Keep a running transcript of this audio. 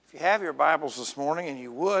If you have your Bibles this morning, and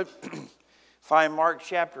you would, find Mark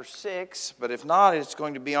chapter 6, but if not, it's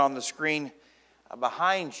going to be on the screen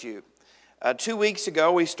behind you. 2 weeks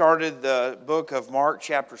ago, we started the book of Mark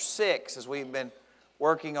chapter 6 as we've been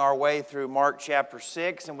working our way through Mark chapter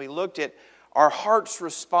 6, and we looked at our heart's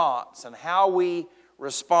response and how we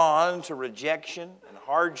respond to rejection and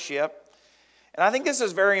hardship. And I think this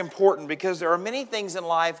is very important because there are many things in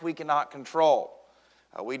life we cannot control.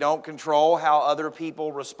 We don't control how other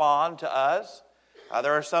people respond to us.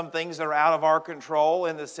 There are some things that are out of our control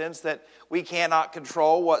in the sense that we cannot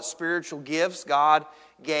control what spiritual gifts God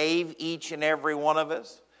gave each and every one of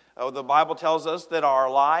us. The Bible tells us that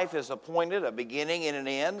our life is appointed, a beginning and an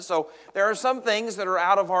end. So there are some things that are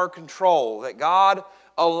out of our control, that God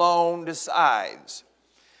alone decides.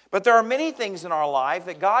 But there are many things in our life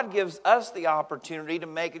that God gives us the opportunity to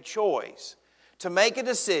make a choice, to make a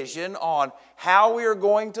decision on how we are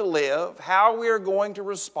going to live, how we are going to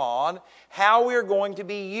respond, how we are going to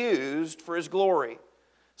be used for His glory.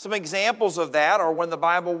 Some examples of that are when the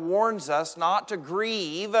Bible warns us not to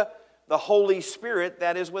grieve the Holy Spirit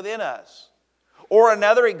that is within us. Or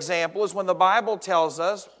another example is when the Bible tells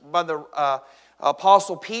us, by the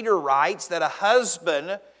Apostle Peter writes, that a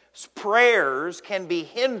husband's prayers can be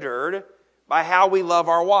hindered by how we love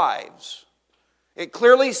our wives. It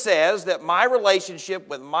clearly says that my relationship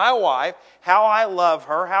with my wife, how I love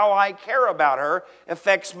her, how I care about her,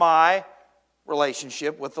 affects my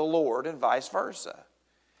relationship with the Lord and vice versa.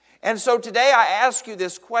 And so today I ask you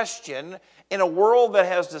this question in a world that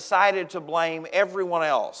has decided to blame everyone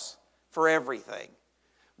else for everything.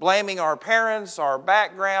 Blaming our parents, our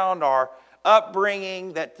background, our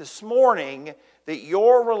upbringing, that this morning that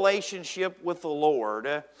your relationship with the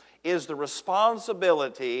Lord is the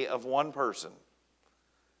responsibility of one person.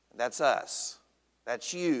 That's us.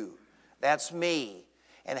 That's you. That's me.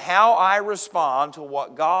 And how I respond to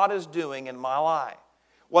what God is doing in my life.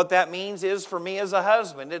 What that means is for me as a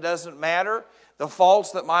husband, it doesn't matter the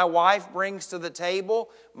faults that my wife brings to the table.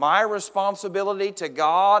 My responsibility to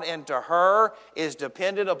God and to her is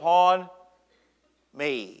dependent upon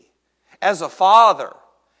me. As a father,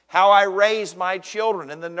 how I raise my children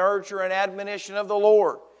in the nurture and admonition of the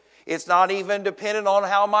Lord. It's not even dependent on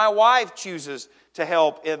how my wife chooses to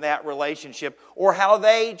help in that relationship or how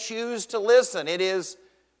they choose to listen. It is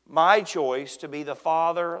my choice to be the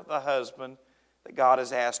father, the husband that God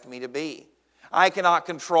has asked me to be. I cannot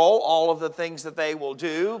control all of the things that they will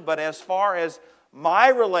do, but as far as my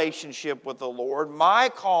relationship with the Lord, my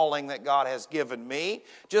calling that God has given me,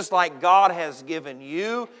 just like God has given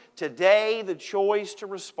you, today the choice to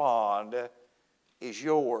respond is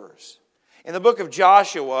yours. In the book of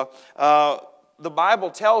Joshua, the Bible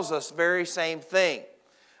tells us the very same thing.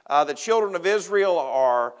 The children of Israel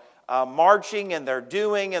are marching and they're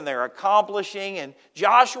doing and they're accomplishing, and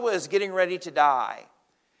Joshua is getting ready to die.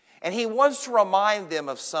 And he wants to remind them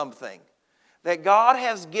of something, that God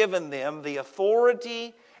has given them the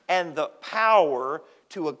authority and the power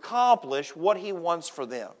to accomplish what He wants for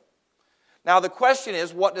them. Now the question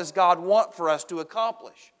is, what does God want for us to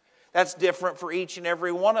accomplish? That's different for each and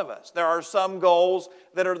every one of us. There are some goals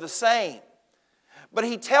that are the same. But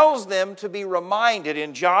He tells them to be reminded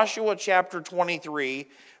in Joshua chapter 23,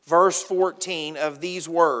 verse 14 of these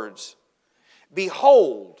words.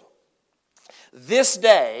 Behold, this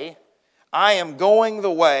day I am going the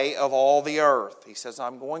way of all the earth. He says,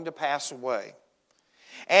 I'm going to pass away.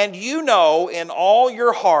 And you know in all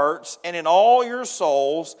your hearts and in all your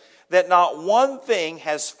souls that not one thing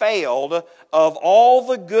has failed of all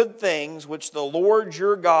the good things which the Lord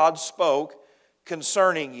your God spoke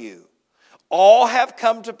concerning you. All have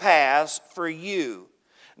come to pass for you.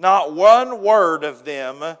 Not one word of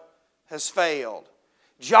them has failed.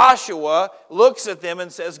 Joshua looks at them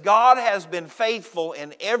and says, God has been faithful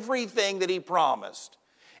in everything that He promised.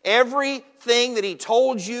 Everything that He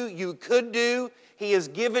told you you could do, He has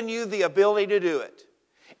given you the ability to do it.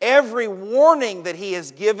 Every warning that He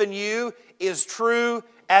has given you is true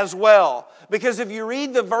as well. Because if you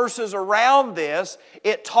read the verses around this,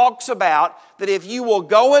 it talks about that if you will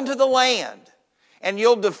go into the land and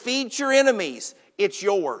you'll defeat your enemies, it's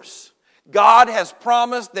yours. God has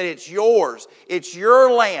promised that it's yours. It's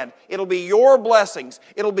your land. It'll be your blessings.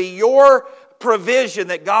 It'll be your provision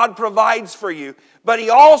that God provides for you. But He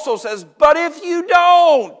also says, but if you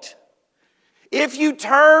don't, if you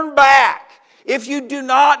turn back, if you do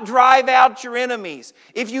not drive out your enemies,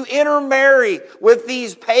 if you intermarry with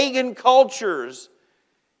these pagan cultures,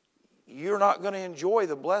 you're not going to enjoy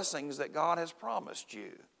the blessings that God has promised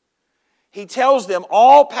you. He tells them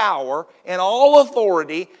all power and all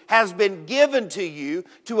authority has been given to you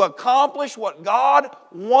to accomplish what God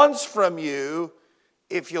wants from you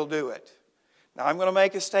if you'll do it. Now, I'm going to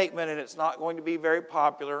make a statement, and it's not going to be very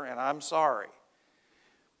popular, and I'm sorry.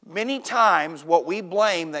 Many times, what we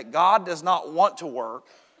blame that God does not want to work,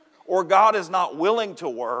 or God is not willing to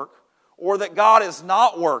work, or that God is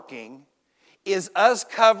not working, is us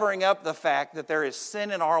covering up the fact that there is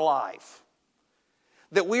sin in our life.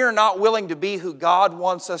 That we are not willing to be who God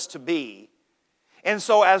wants us to be. And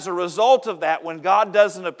so as a result of that, when God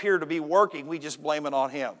doesn't appear to be working, we just blame it on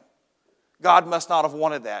Him. God must not have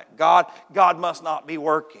wanted that. God must not be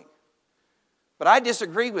working. But I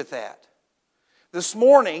disagree with that. This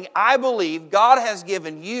morning, I believe God has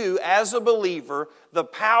given you, as a believer, the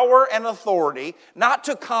power and authority not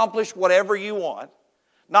to accomplish whatever you want,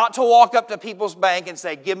 not to walk up to people's bank and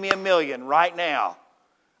say, give me $1 million right now.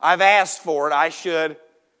 I've asked for it, I should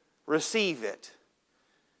receive it.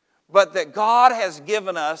 But that God has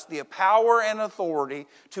given us the power and authority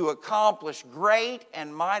to accomplish great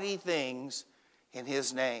and mighty things in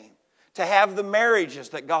His name. To have the marriages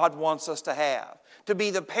that God wants us to have. To be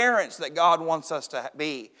the parents that God wants us to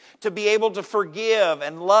be. To be able to forgive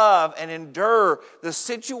and love and endure the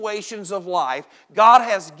situations of life. God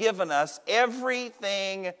has given us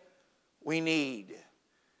everything we need.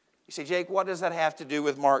 You say, Jake, what does that have to do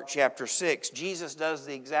with Mark chapter 6? Jesus does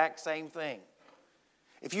the exact same thing.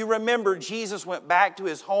 If you remember, Jesus went back to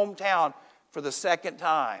His hometown for the second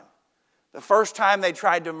time. The first time they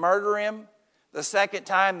tried to murder Him. The second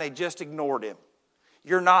time they just ignored Him.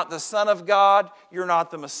 You're not the Son of God. You're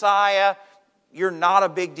not the Messiah. You're not a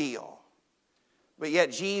big deal. But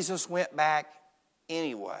yet Jesus went back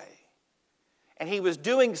anyway. And He was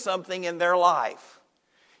doing something in their life.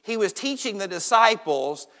 He was teaching the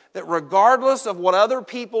disciples that regardless of what other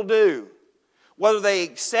people do, whether they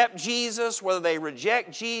accept Jesus, whether they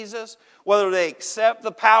reject Jesus, whether they accept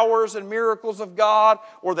the powers and miracles of God,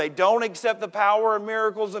 or they don't accept the power and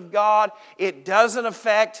miracles of God, it doesn't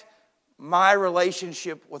affect my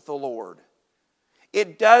relationship with the Lord.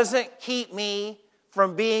 It doesn't keep me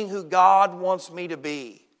from being who God wants me to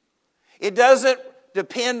be. It doesn't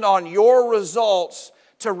depend on your results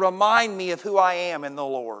to remind me of who I am in the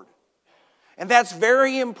Lord. And that's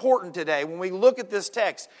very important today when we look at this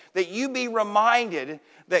text, that you be reminded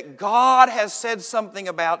that God has said something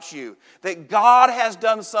about you, that God has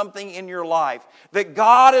done something in your life, that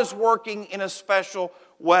God is working in a special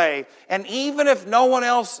way. And even if no one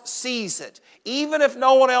else sees it, even if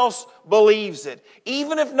no one else believes it,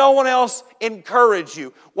 even if no one else encourages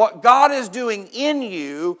you, what God is doing in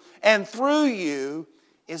you and through you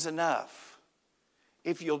is enough.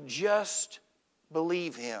 If you'll just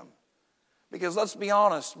believe Him. Because let's be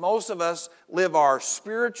honest, most of us live our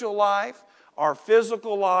spiritual life, our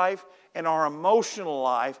physical life, and our emotional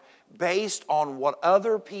life based on what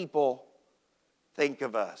other people think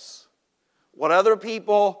of us. What other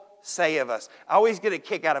people say of us. I always get a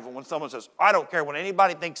kick out of it when someone says, I don't care what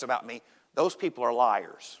anybody thinks about me. Those people are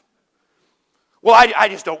liars. Well, I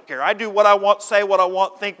just don't care. I do what I want, say what I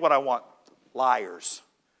want, think what I want. Liars.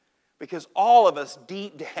 Because all of us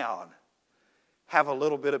deep down have a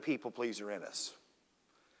little bit of people pleaser in us.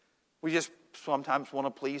 We just sometimes want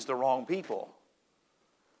to please the wrong people.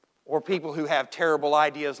 Or people who have terrible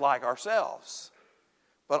ideas like ourselves.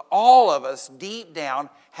 But all of us deep down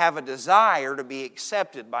have a desire to be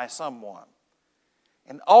accepted by someone.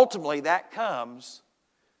 And ultimately that comes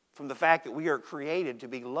from the fact that we are created to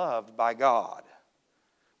be loved by God.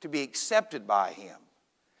 To be accepted by Him.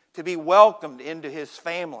 To be welcomed into His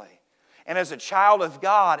family. And as a child of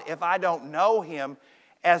God, if I don't know Him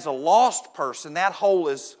as a lost person, that hole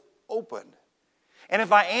is open. And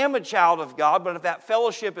if I am a child of God, but if that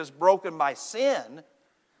fellowship is broken by sin,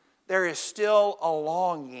 there is still a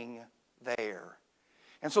longing there.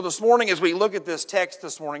 And so this morning, as we look at this text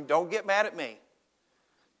this morning, don't get mad at me.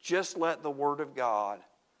 Just let the Word of God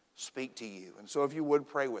speak to you. And so if you would,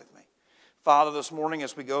 pray with me. Father, this morning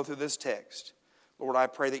as we go through this text, Lord, I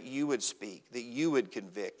pray that you would speak, that you would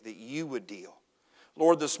convict, that you would deal.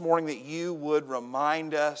 Lord, this morning that you would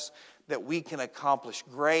remind us that we can accomplish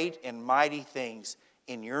great and mighty things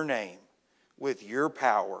in your name, with your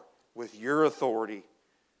power, with your authority,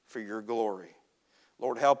 for your glory.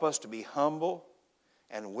 Lord, help us to be humble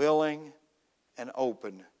and willing and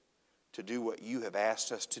open to do what you have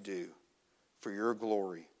asked us to do for your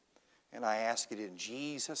glory. And I ask it in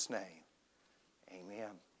Jesus' name. Amen.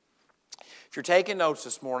 If you're taking notes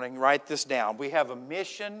this morning, write this down. We have a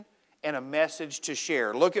mission and a message to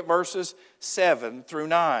share. Look at verses 7 through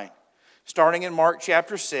 9. Starting in Mark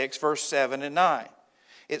chapter 6, verse 7 and 9.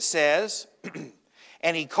 It says,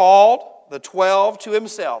 And He called the 12 to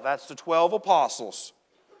Himself, that's the 12 apostles,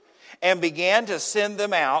 and began to send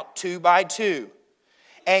them out 2 by 2,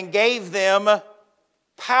 and gave them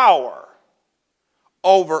power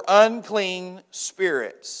over unclean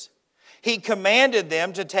spirits. He commanded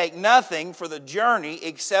them to take nothing for the journey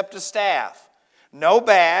except a staff, no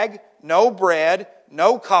bag, no bread,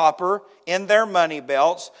 no copper in their money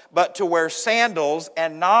belts, but to wear sandals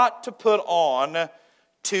and not to put on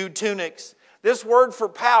 2 tunics. This word for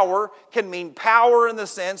power can mean power in the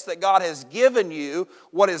sense that God has given you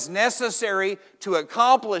what is necessary to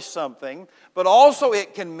accomplish something, but also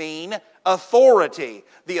it can mean authority,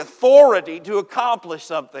 the authority to accomplish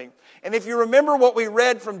something. And if you remember what we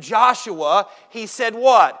read from Joshua, he said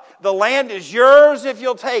what? The land is yours if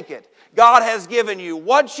you'll take it. God has given you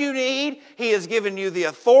what you need. He has given you the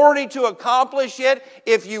authority to accomplish it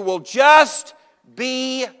if you will just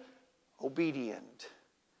be obedient.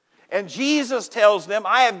 And Jesus tells them,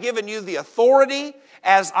 I have given you the authority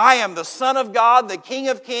as I am the Son of God, the King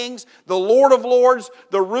of Kings, the Lord of Lords,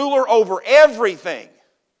 the ruler over everything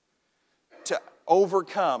to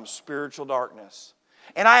overcome spiritual darkness.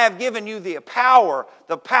 And I have given you the power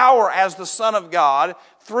as the Son of God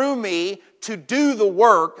through me to do the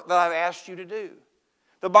work that I've asked you to do.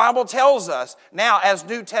 The Bible tells us now as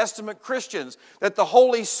New Testament Christians that the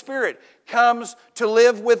Holy Spirit comes to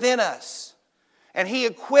live within us. And He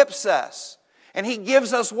equips us. And He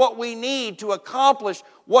gives us what we need to accomplish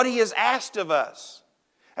what He has asked of us.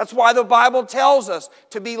 That's why the Bible tells us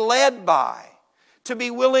to be led by, to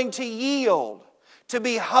be willing to yield, to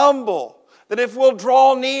be humble. That if we'll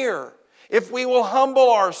draw near, if we will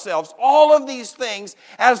humble ourselves, all of these things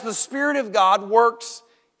as the Spirit of God works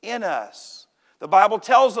in us. The Bible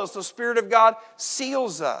tells us the Spirit of God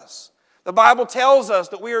seals us. The Bible tells us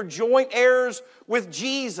that we are joint heirs with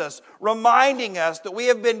Jesus, reminding us that we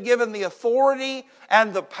have been given the authority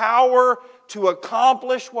and the power to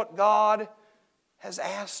accomplish what God has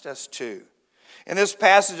asked us to. In this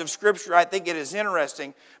passage of Scripture, I think it is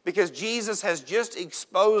interesting because Jesus has just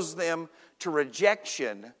exposed them to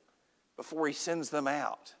rejection before He sends them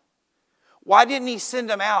out. Why didn't He send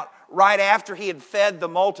them out right after He had fed the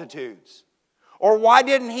multitudes? Or why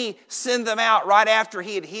didn't He send them out right after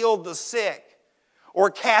He had healed the sick or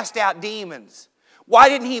cast out demons? Why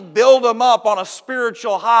didn't He build them up on a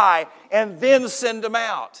spiritual high and then send them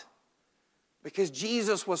out? Because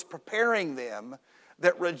Jesus was preparing them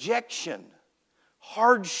that rejection,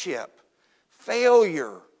 hardship,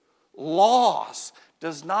 failure, loss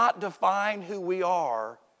does not define who we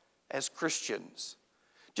are as Christians.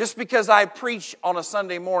 Just because I preach on a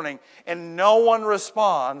Sunday morning and no one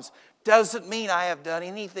responds doesn't mean I have done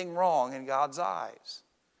anything wrong in God's eyes.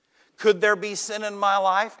 Could there be sin in my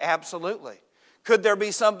life? Absolutely. Could there be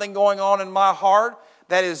something going on in my heart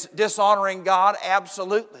that is dishonoring God?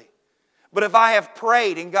 Absolutely. But if I have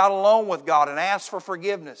prayed and got alone with God and asked for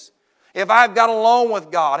forgiveness, if I've got alone with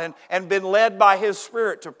God and been led by His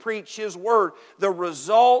Spirit to preach His Word, the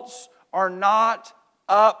results are not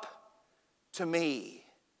up to me.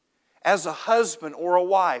 As a husband or a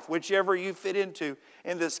wife, whichever you fit into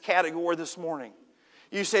in this category this morning.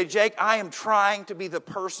 You say, Jake, I am trying to be the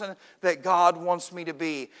person that God wants me to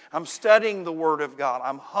be. I'm studying the Word of God.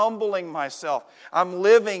 I'm humbling myself. I'm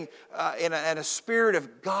living in a spirit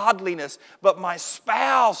of godliness. But my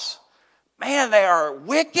spouse, man, they are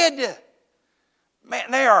wicked. Man,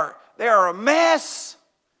 they are a mess.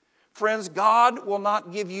 Friends, God will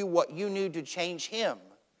not give you what you need to change Him.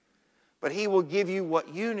 But He will give you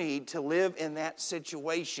what you need to live in that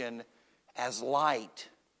situation as light.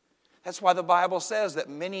 That's why the Bible says that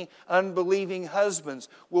many unbelieving husbands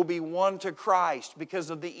will be won to Christ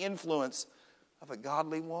because of the influence of a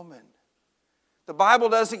godly woman. The Bible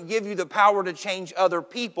doesn't give you the power to change other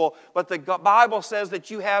people, but the Bible says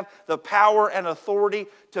that you have the power and authority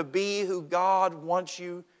to be who God wants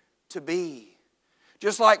you to be.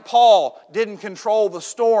 Just like Paul didn't control the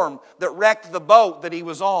storm that wrecked the boat that he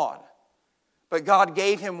was on. But God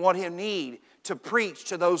gave him what he needed to preach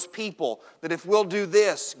to those people that if we'll do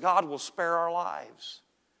this, God will spare our lives.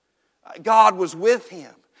 God was with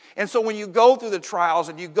him. And so when you go through the trials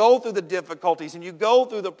and you go through the difficulties and you go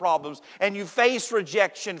through the problems and you face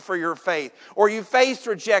rejection for your faith or you face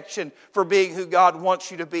rejection for being who God wants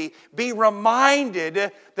you to be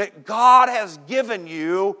reminded that God has given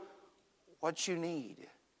you what you need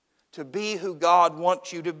to be who God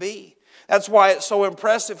wants you to be. That's why it's so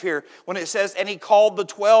impressive here when it says, and He called the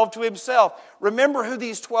 12 to Himself. Remember who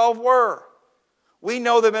these 12 were. We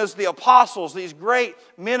know them as the apostles, these great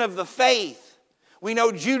men of the faith. We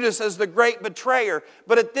know Judas as the great betrayer.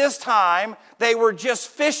 But at this time, they were just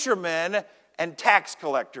fishermen and tax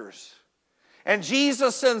collectors. And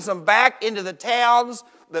Jesus sends them back into the towns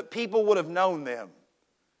that people would have known them,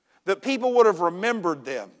 that people would have remembered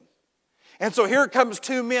them. And so here comes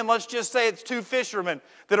two men, let's just say it's two fishermen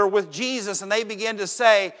that are with Jesus, and they begin to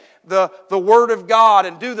say the Word of God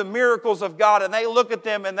and do the miracles of God, and they look at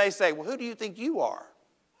them and they say, well, who do you think you are?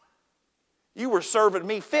 You were serving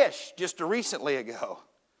me fish just recently ago.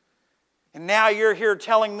 And now you're here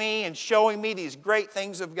telling me and showing me these great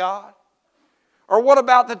things of God? Or what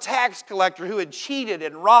about the tax collector who had cheated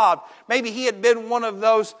and robbed? Maybe he had been one of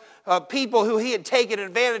those people who he had taken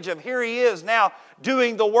advantage of. Here he is now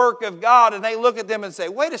doing the work of God, and they look at them and say,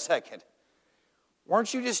 wait a second,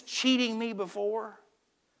 weren't you just cheating me before?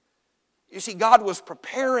 You see, God was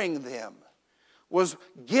preparing them, was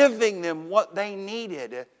giving them what they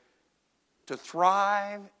needed to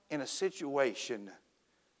thrive in a situation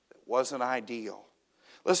that wasn't ideal.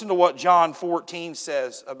 Listen to what John 14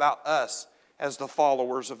 says about us as the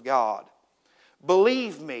followers of God.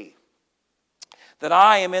 Believe me that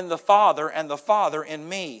I am in the Father and the Father in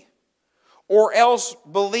me. Or else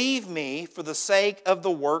believe me for the sake of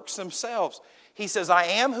the works themselves. He says, I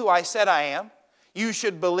am who I said I am. You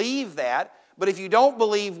should believe that. But if you don't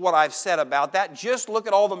believe what I've said about that, just look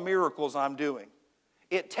at all the miracles I'm doing.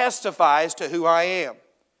 It testifies to who I am.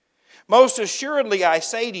 Most assuredly I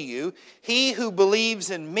say to you, he who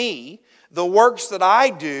believes in me, the works that I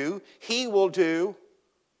do, he will do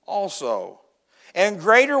also. And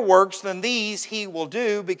greater works than these he will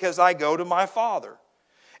do, because I go to my Father.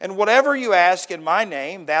 And whatever you ask in my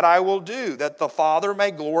name, that I will do, that the Father may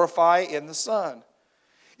glorify in the Son.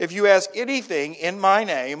 If you ask anything in my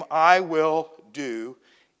name, I will do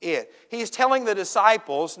it. He's telling the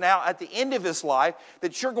disciples now at the end of his life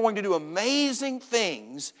that you're going to do amazing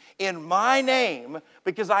things in my name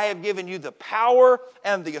because I have given you the power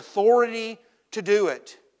and the authority to do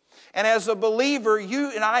it. And as a believer, you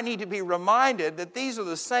and I need to be reminded that these are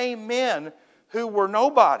the same men who were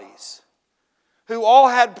nobodies, who all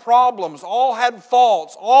had problems, all had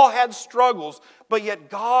faults, all had struggles, but yet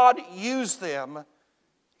God used them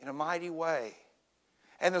in a mighty way.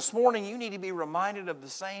 And this morning you need to be reminded of the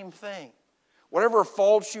same thing. Whatever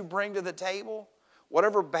faults you bring to the table,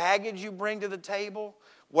 whatever baggage you bring to the table,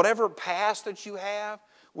 whatever past that you have,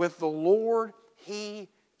 with the Lord, He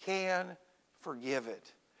can forgive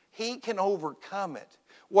it. He can overcome it.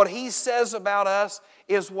 What He says about us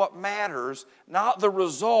is what matters, not the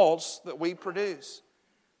results that we produce.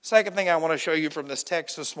 Second thing I want to show you from this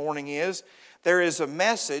text this morning is there is a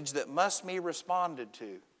message that must be responded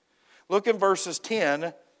to. Look in verses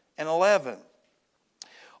 10 and 11.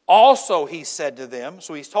 Also he said to them,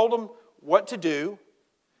 so he's told them what to do,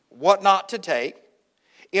 what not to take.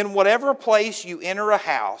 In whatever place you enter a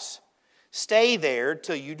house, stay there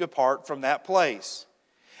till you depart from that place.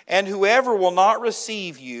 And whoever will not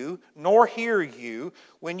receive you, nor hear you,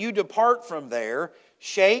 when you depart from there,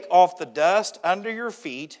 shake off the dust under your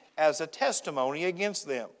feet as a testimony against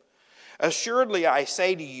them. Assuredly, I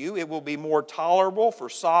say to you, it will be more tolerable for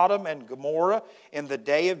Sodom and Gomorrah in the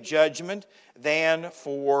day of judgment than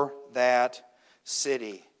for that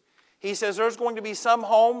city. He says there's going to be some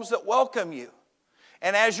homes that welcome you.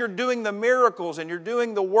 And as you're doing the miracles and you're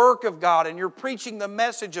doing the work of God and you're preaching the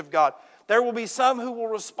message of God, there will be some who will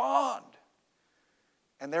respond.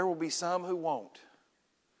 And there will be some who won't.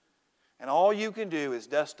 And all you can do is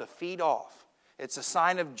dust a feet off. It's a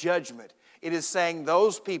sign of judgment. It is saying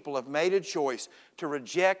those people have made a choice to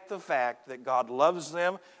reject the fact that God loves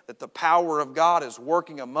them, that the power of God is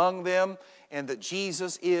working among them, and that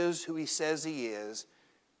Jesus is who He says He is,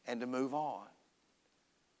 and to move on.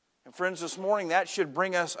 And friends, this morning that should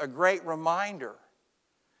bring us a great reminder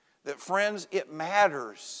that, friends, it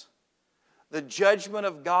matters. The judgment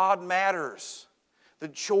of God matters. The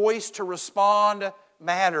choice to respond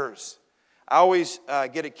matters. I always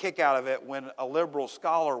get a kick out of it when a liberal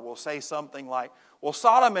scholar will say something like, well,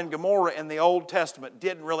 Sodom and Gomorrah in the Old Testament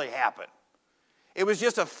didn't really happen. It was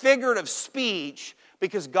just a figurative speech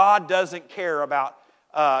because God doesn't care about,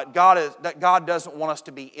 God doesn't want us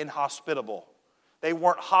to be inhospitable. They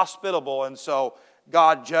weren't hospitable, and so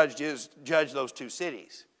God judged those two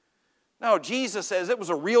cities. No, Jesus says it was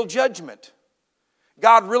a real judgment.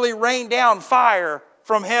 God really rained down fire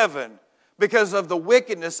from heaven because of the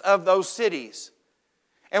wickedness of those cities.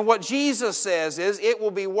 And what Jesus says is it will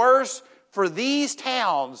be worse for these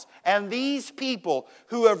towns and these people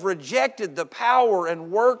who have rejected the power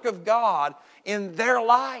and work of God in their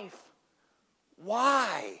life.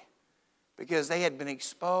 Why? Because they had been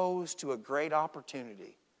exposed to a great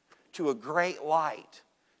opportunity, to a great light,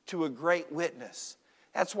 to a great witness.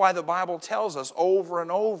 That's why the Bible tells us over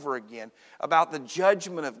and over again about the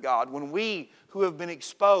judgment of God when we who have been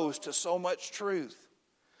exposed to so much truth,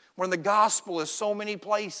 when the gospel is so many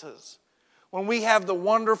places, when we have the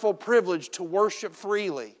wonderful privilege to worship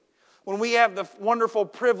freely, when we have the wonderful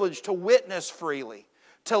privilege to witness freely,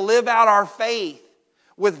 to live out our faith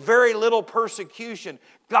with very little persecution.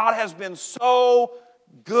 God has been so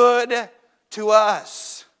good to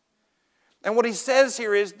us. And what he says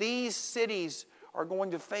here is these cities are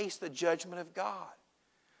going to face the judgment of God.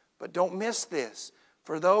 But don't miss this.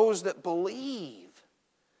 For those that believe,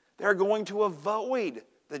 they're going to avoid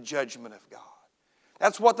the judgment of God.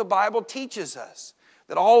 That's what the Bible teaches us,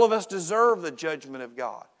 that all of us deserve the judgment of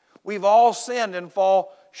God. We've all sinned and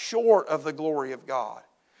fall short of the glory of God.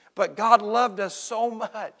 But God loved us so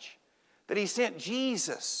much that He sent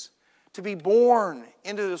Jesus to be born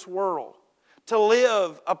into this world, to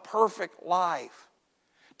live a perfect life,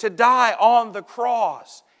 to die on the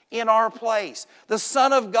cross in our place. The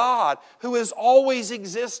Son of God who has always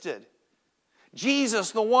existed.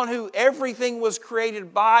 Jesus, the one who everything was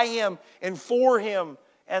created by Him and for Him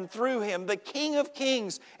and through Him. The King of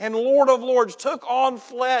Kings and Lord of Lords took on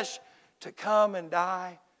flesh to come and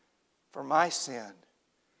die for my sin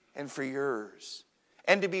and for yours.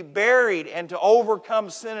 And to be buried and to overcome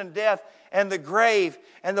sin and death and the grave.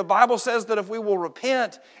 And the Bible says that if we will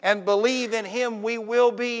repent and believe in Him, we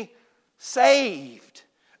will be saved.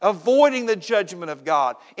 Avoiding the judgment of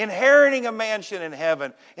God. Inheriting a mansion in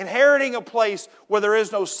heaven. Inheriting a place where there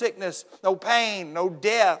is no sickness, no pain, no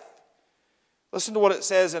death. Listen to what it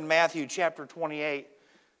says in Matthew chapter 28,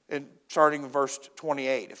 and starting in verse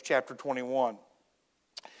 28 of chapter 21.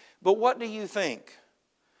 But what do you think?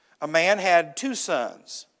 A man had 2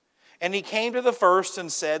 sons, and he came to the first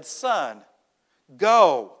and said, Son,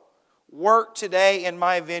 go, work today in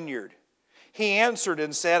my vineyard. He answered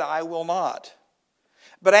and said, I will not.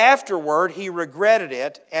 But afterward he regretted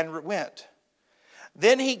it and went.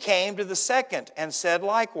 Then he came to the second and said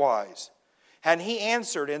likewise. And he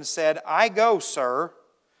answered and said, I go, sir.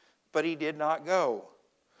 But he did not go.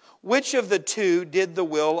 Which of the 2 did the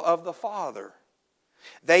will of the Father?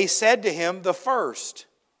 They said to him, the first.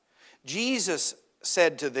 Jesus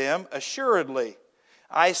said to them, assuredly,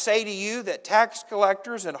 I say to you that tax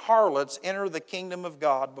collectors and harlots enter the kingdom of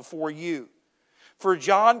God before you. For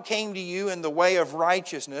John came to you in the way of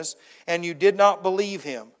righteousness, and you did not believe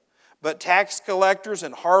him. But tax collectors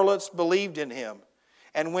and harlots believed in him.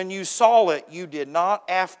 And when you saw it, you did not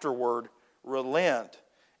afterward relent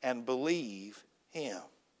and believe him.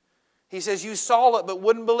 He says you saw it but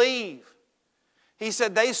wouldn't believe. He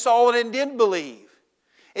said they saw it and did believe.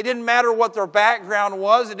 It didn't matter what their background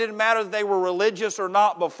was. It didn't matter if they were religious or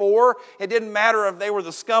not before. It didn't matter if they were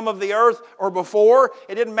the scum of the earth or before.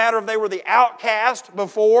 It didn't matter if they were the outcast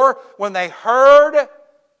before. When they heard,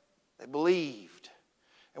 they believed.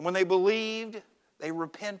 And when they believed, they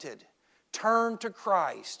repented. Turned to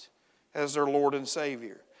Christ as their Lord and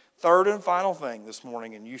Savior. Third and final thing this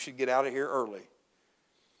morning, and you should get out of here early,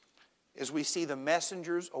 is we see the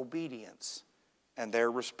messenger's obedience and their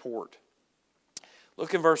report.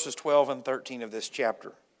 Look in verses 12 and 13 of this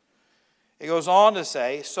chapter. It goes on to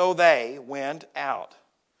say, so they went out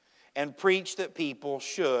and preached that people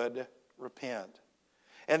should repent.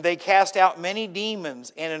 And they cast out many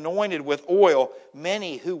demons and anointed with oil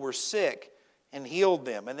many who were sick and healed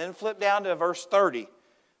them. And then flip down to verse 30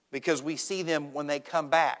 because we see them when they come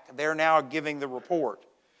back. They're now giving the report.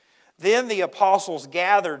 Then the apostles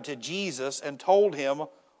gathered to Jesus and told him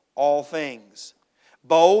all things,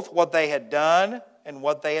 both what they had done and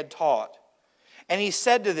what they had taught. And he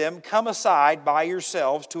said to them, come aside by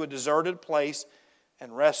yourselves to a deserted place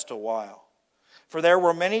and rest a while. For there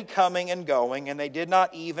were many coming and going, and they did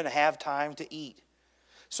not even have time to eat.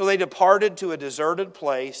 So they departed to a deserted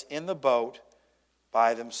place in the boat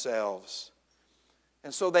by themselves.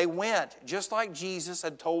 And so they went, just like Jesus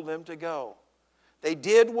had told them to go. They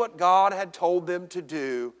did what God had told them to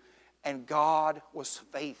do, and God was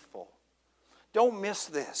faithful. Don't miss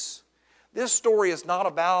this. This story is not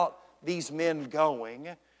about these men going.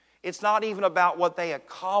 It's not even about what they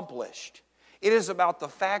accomplished. It is about the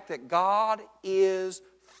fact that God is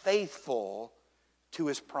faithful to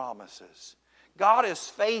His promises. God is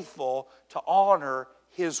faithful to honor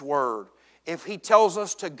His word. If He tells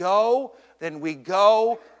us to go, then we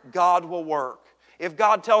go. God will work. If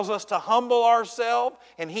God tells us to humble ourselves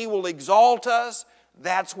and He will exalt us,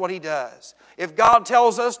 that's what He does. If God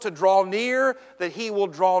tells us to draw near, that He will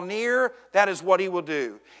draw near, that is what He will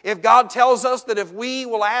do. If God tells us that if we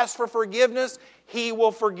will ask for forgiveness, He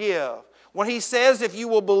will forgive. When He says if you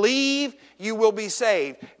will believe, you will be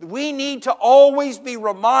saved. We need to always be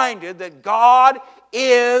reminded that God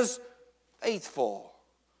is faithful.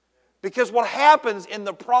 Because what happens in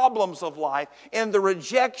the problems of life, in the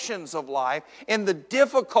rejections of life, in the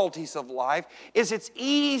difficulties of life, is it's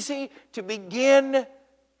easy to begin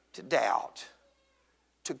to doubt.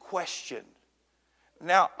 to question.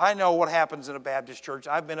 Now, I know what happens in a Baptist church.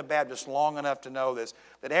 I've been a Baptist long enough to know this,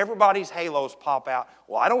 that everybody's halos pop out.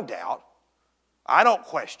 Well, I don't doubt. I don't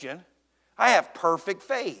question. I have perfect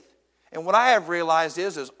faith. And what I have realized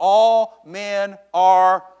is all men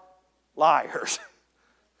are liars.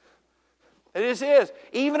 It is.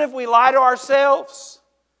 Even if we lie to ourselves.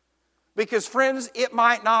 Because, friends, it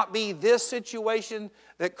might not be this situation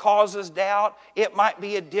that causes doubt. It might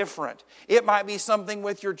be a different. It might be something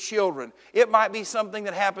with your children. It might be something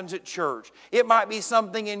that happens at church. It might be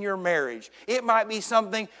something in your marriage. It might be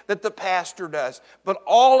something that the pastor does. But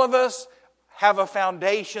all of us have a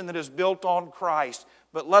foundation that is built on Christ.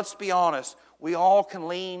 But let's be honest, we all can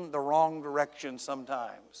lean the wrong direction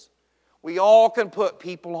sometimes. We all can put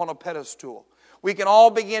people on a pedestal. We can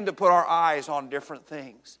all begin to put our eyes on different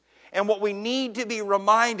things. And what we need to be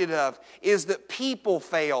reminded of is that people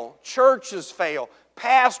fail, churches fail,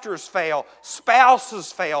 pastors fail,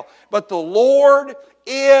 spouses fail, but the Lord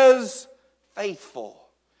is faithful.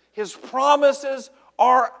 His promises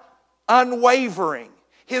are unwavering.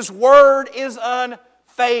 His word is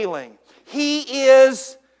unfailing. He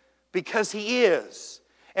is because He is.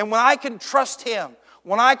 And when I can trust Him,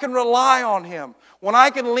 when I can rely on Him, when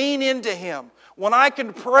I can lean into Him, when I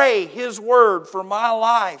can pray His word for my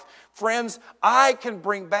life, friends, I can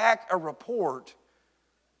bring back a report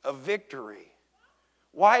of victory.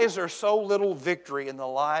 Why is there so little victory in the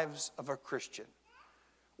lives of a Christian?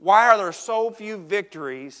 Why are there so few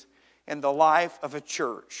victories in the life of a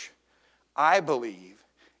church? I believe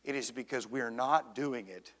it is because we are not doing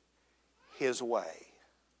it His way.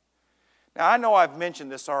 Now, I know I've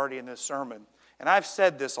mentioned this already in this sermon, and I've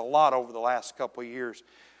said this a lot over the last couple of years.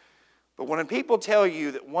 But when people tell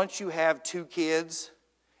you that once you have 2 kids,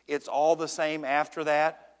 it's all the same after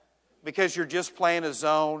that, because you're just playing a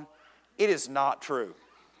zone, it is not true.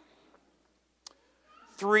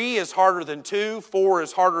 3 is harder than 2, 4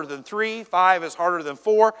 is harder than 3, 5 is harder than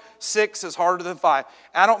 4, 6 is harder than 5.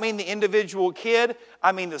 I don't mean the individual kid,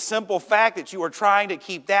 I mean the simple fact that you are trying to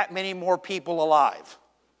keep that many more people alive.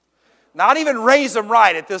 Not even raise them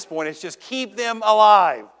right at this point, it's just keep them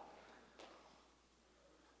alive.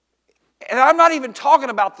 And I'm not even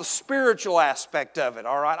talking about the spiritual aspect of it,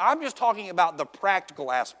 all right? I'm just talking about the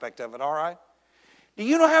practical aspect of it, all right? Do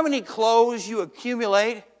you know how many clothes you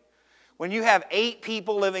accumulate when you have 8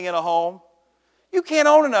 people living in a home? You can't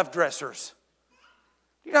own enough dressers.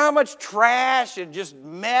 You know how much trash and just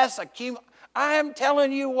mess accumulates? I am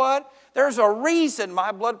telling you what, there's a reason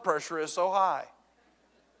my blood pressure is so high.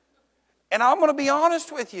 And I'm going to be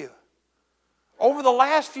honest with you. Over the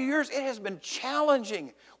last few years, it has been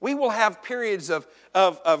challenging. We will have periods of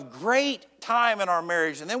great time in our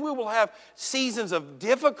marriage, and then we will have seasons of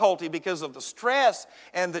difficulty because of the stress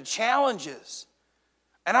and the challenges.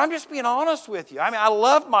 And I'm just being honest with you. I mean, I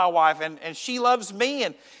love my wife, and she loves me,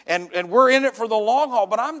 and we're in it for the long haul.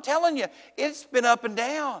 But I'm telling you, it's been up and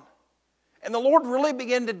down. And the Lord really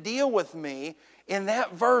began to deal with me in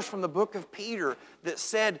that verse from the book of Peter that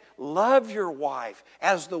said, love your wife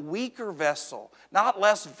as the weaker vessel, not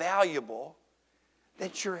less valuable,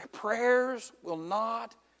 that your prayers will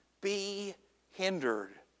not be hindered.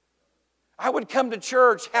 I would come to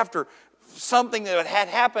church after something that had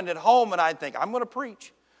happened at home, and I'd think, I'm going to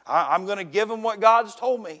preach. I'm going to give them what God's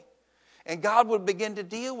told me. And God would begin to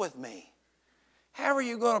deal with me. How are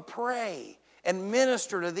you going to pray and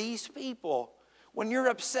minister to these people when you're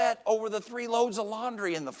upset over the 3 loads of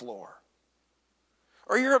laundry in the floor?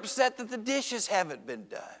 Or you're upset that the dishes haven't been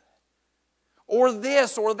done? Or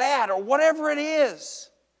this or that or whatever it is.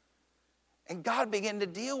 And God began to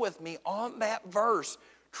deal with me on that verse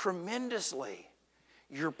tremendously.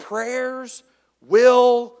 Your prayers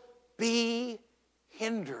will be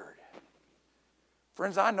hindered.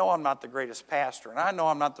 Friends, I know I'm not the greatest pastor, and I know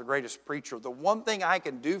I'm not the greatest preacher. The one thing I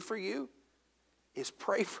can do for you is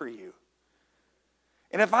pray for you.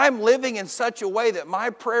 And if I'm living in such a way that my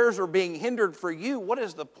prayers are being hindered for you, what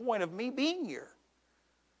is the point of me being here?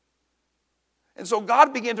 And so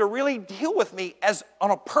God began to really deal with me as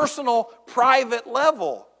on a personal, private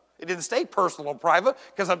level. It didn't stay personal and private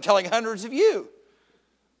because I'm telling hundreds of you.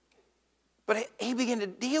 But He began to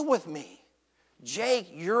deal with me.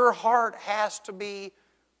 Jake, your heart has to be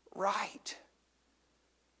right.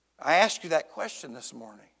 I asked you that question this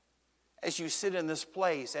morning. As you sit in this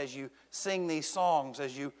place, as you sing these songs,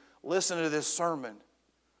 as you listen to this sermon,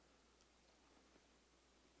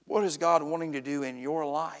 what is God wanting to do in your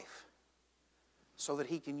life so that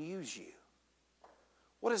He can use you?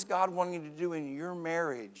 What is God wanting to do in your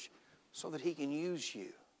marriage so that He can use you?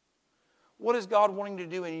 What is God wanting to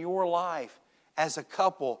do in your life as a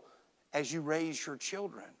couple as you raise your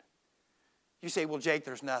children? You say, well, Jake,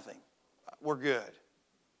 there's nothing. We're good.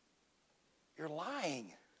 You're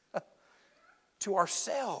lying to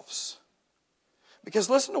ourselves. Because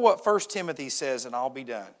listen to what 1 Timothy says, and I'll be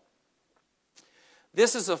done.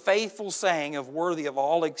 This is a faithful saying of worthy of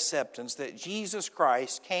all acceptance, that Jesus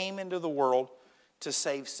Christ came into the world to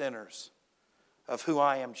save sinners, of who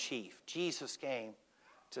I am chief. Jesus came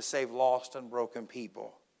to save lost and broken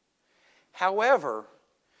people. However,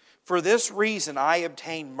 for this reason I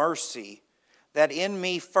obtained mercy, that in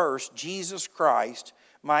me first Jesus Christ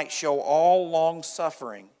might show all long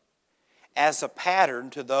suffering as a pattern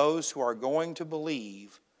to those who are going to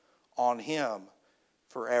believe on Him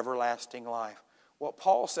for everlasting life. What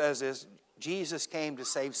Paul says is Jesus came to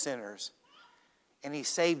save sinners, and He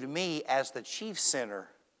saved me as the chief sinner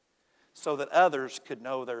so that others could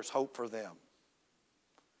know there's hope for them.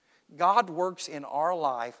 God works in our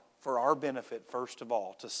life for our benefit, first of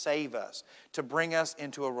all, to save us, to bring us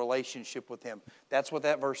into a relationship with Him. That's what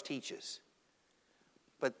that verse teaches.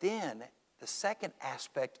 But then, the second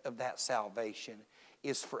aspect of that salvation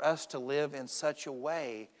is for us to live in such a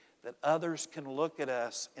way that others can look at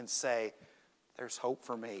us and say, there's hope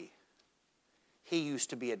for me. He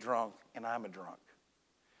used to be a drunk, and I'm a drunk.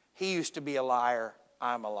 He used to be a liar,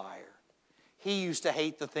 I'm a liar. He used to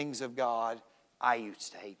hate the things of God, I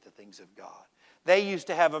used to hate the things of God. They used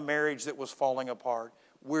to have a marriage that was falling apart.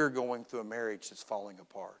 We're going through a marriage that's falling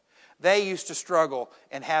apart. They used to struggle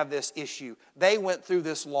and have this issue. They went through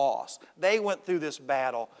this loss. They went through this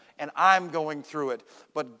battle, and I'm going through it.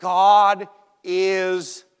 But God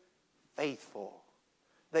is faithful.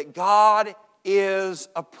 That God is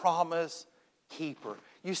a promise keeper.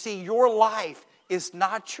 You see, your life is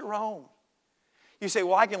not your own. You say,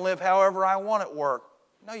 well, I can live however I want at work.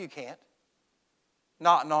 No, you can't.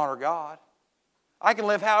 Not and honor God. I can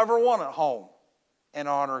live however I want at home and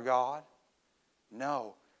honor God.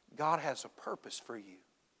 No, God has a purpose for you.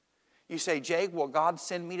 You say, Jake, will God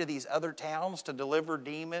send me to these other towns to deliver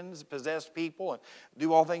demons, possess people, and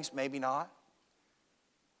do all things? Maybe not.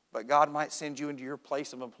 But God might send you into your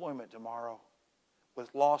place of employment tomorrow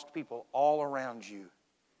with lost people all around you,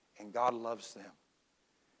 and God loves them.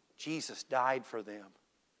 Jesus died for them,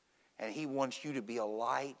 and He wants you to be a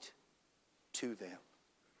light to them.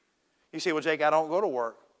 You say, well, Jake, I don't go to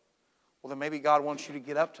work. Well, then maybe God wants you to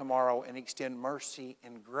get up tomorrow and extend mercy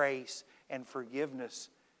and grace and forgiveness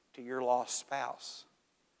to your lost spouse.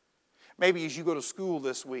 Maybe as you go to school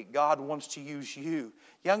this week, God wants to use you.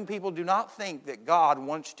 Young people, do not think that God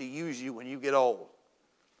wants to use you when you get old.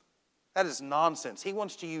 That is nonsense. He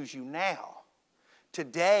wants to use you now.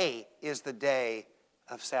 Today is the day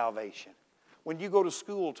of salvation. When you go to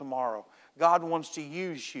school tomorrow, God wants to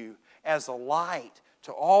use you as a light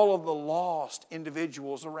to all of the lost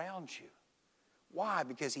individuals around you. Why?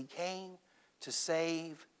 Because He came to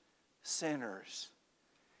save sinners.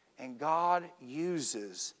 And God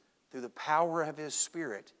uses, through the power of His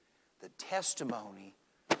Spirit, the testimony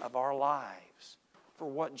of our lives for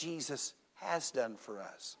what Jesus has done for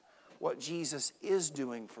us, what Jesus is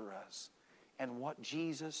doing for us, and what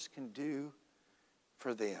Jesus can do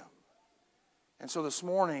for them. And so this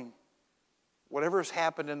morning, whatever has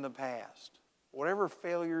happened in the past, whatever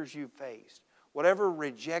failures you've faced, whatever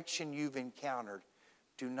rejection you've encountered,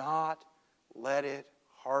 do not let it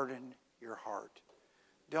harden your heart.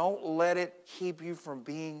 Don't let it keep you from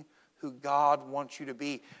being who God wants you to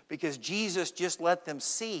be, because Jesus just let them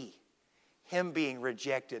see Him being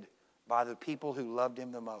rejected by the people who loved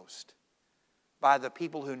Him the most, by the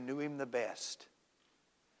people who knew Him the best.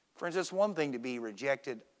 Friends, it's one thing to be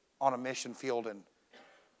rejected on a mission field in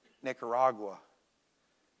Nicaragua.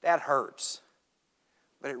 That hurts.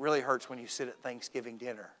 But it really hurts when you sit at Thanksgiving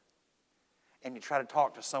dinner and you try to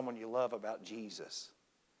talk to someone you love about Jesus.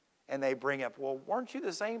 And they bring up, well, weren't you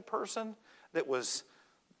the same person that was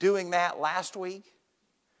doing that last week?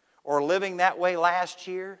 Or living that way last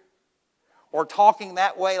year? Or talking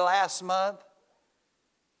that way last month?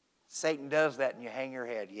 Satan does that and you hang your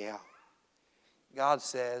head, yeah. God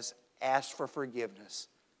says, ask for forgiveness,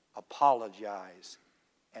 apologize,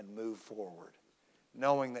 and move forward,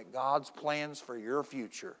 knowing that God's plans for your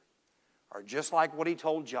future are just like what He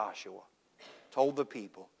told Joshua, told the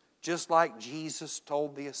people, just like Jesus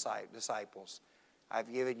told the disciples.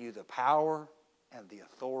 I've given you the power and the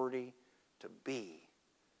authority to be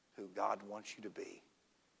who God wants you to be,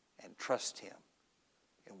 and trust Him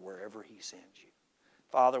in wherever He sends you.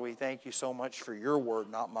 Father, we thank You so much for Your word,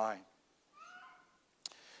 not mine.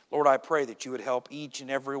 Lord, I pray that You would help each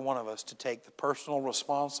and every one of us to take the personal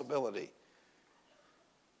responsibility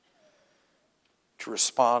to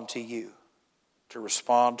respond to You, to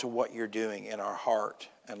respond to what You're doing in our heart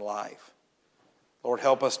and life. Lord,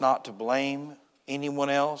 help us not to blame anyone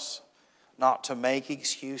else, not to make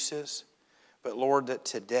excuses, but Lord, that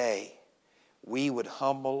today we would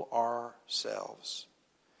humble ourselves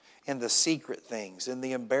in the secret things, in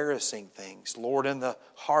the embarrassing things, Lord, in the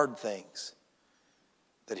hard things.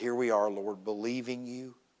 That here we are, Lord, believing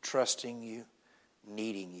you, trusting you,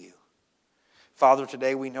 needing you. Father,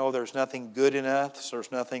 today we know there's nothing good in us,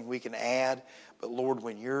 there's nothing we can add, but Lord,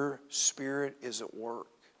 when your Spirit is at work,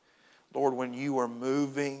 Lord, when you are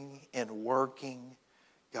moving and working,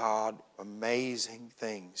 God, amazing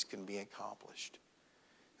things can be accomplished.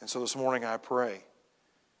 And so this morning I pray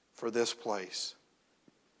for this place,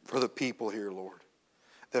 for the people here, Lord,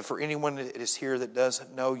 that for anyone that is here that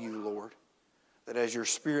doesn't know you, Lord, that as your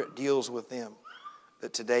Spirit deals with them,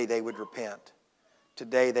 that today they would repent.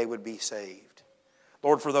 Today they would be saved.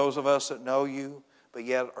 Lord, for those of us that know you, but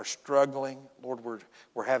yet are struggling, Lord,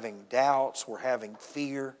 we're having doubts, we're having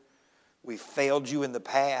fear. We've failed you in the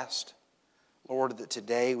past. Lord, that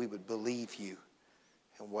today we would believe you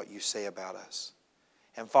and what you say about us.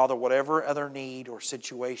 And Father, whatever other need or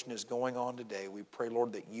situation is going on today, we pray,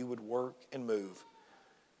 Lord, that you would work and move,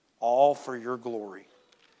 all for your glory.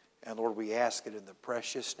 And Lord, we ask it in the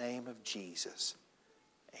precious name of Jesus.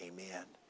 Amen.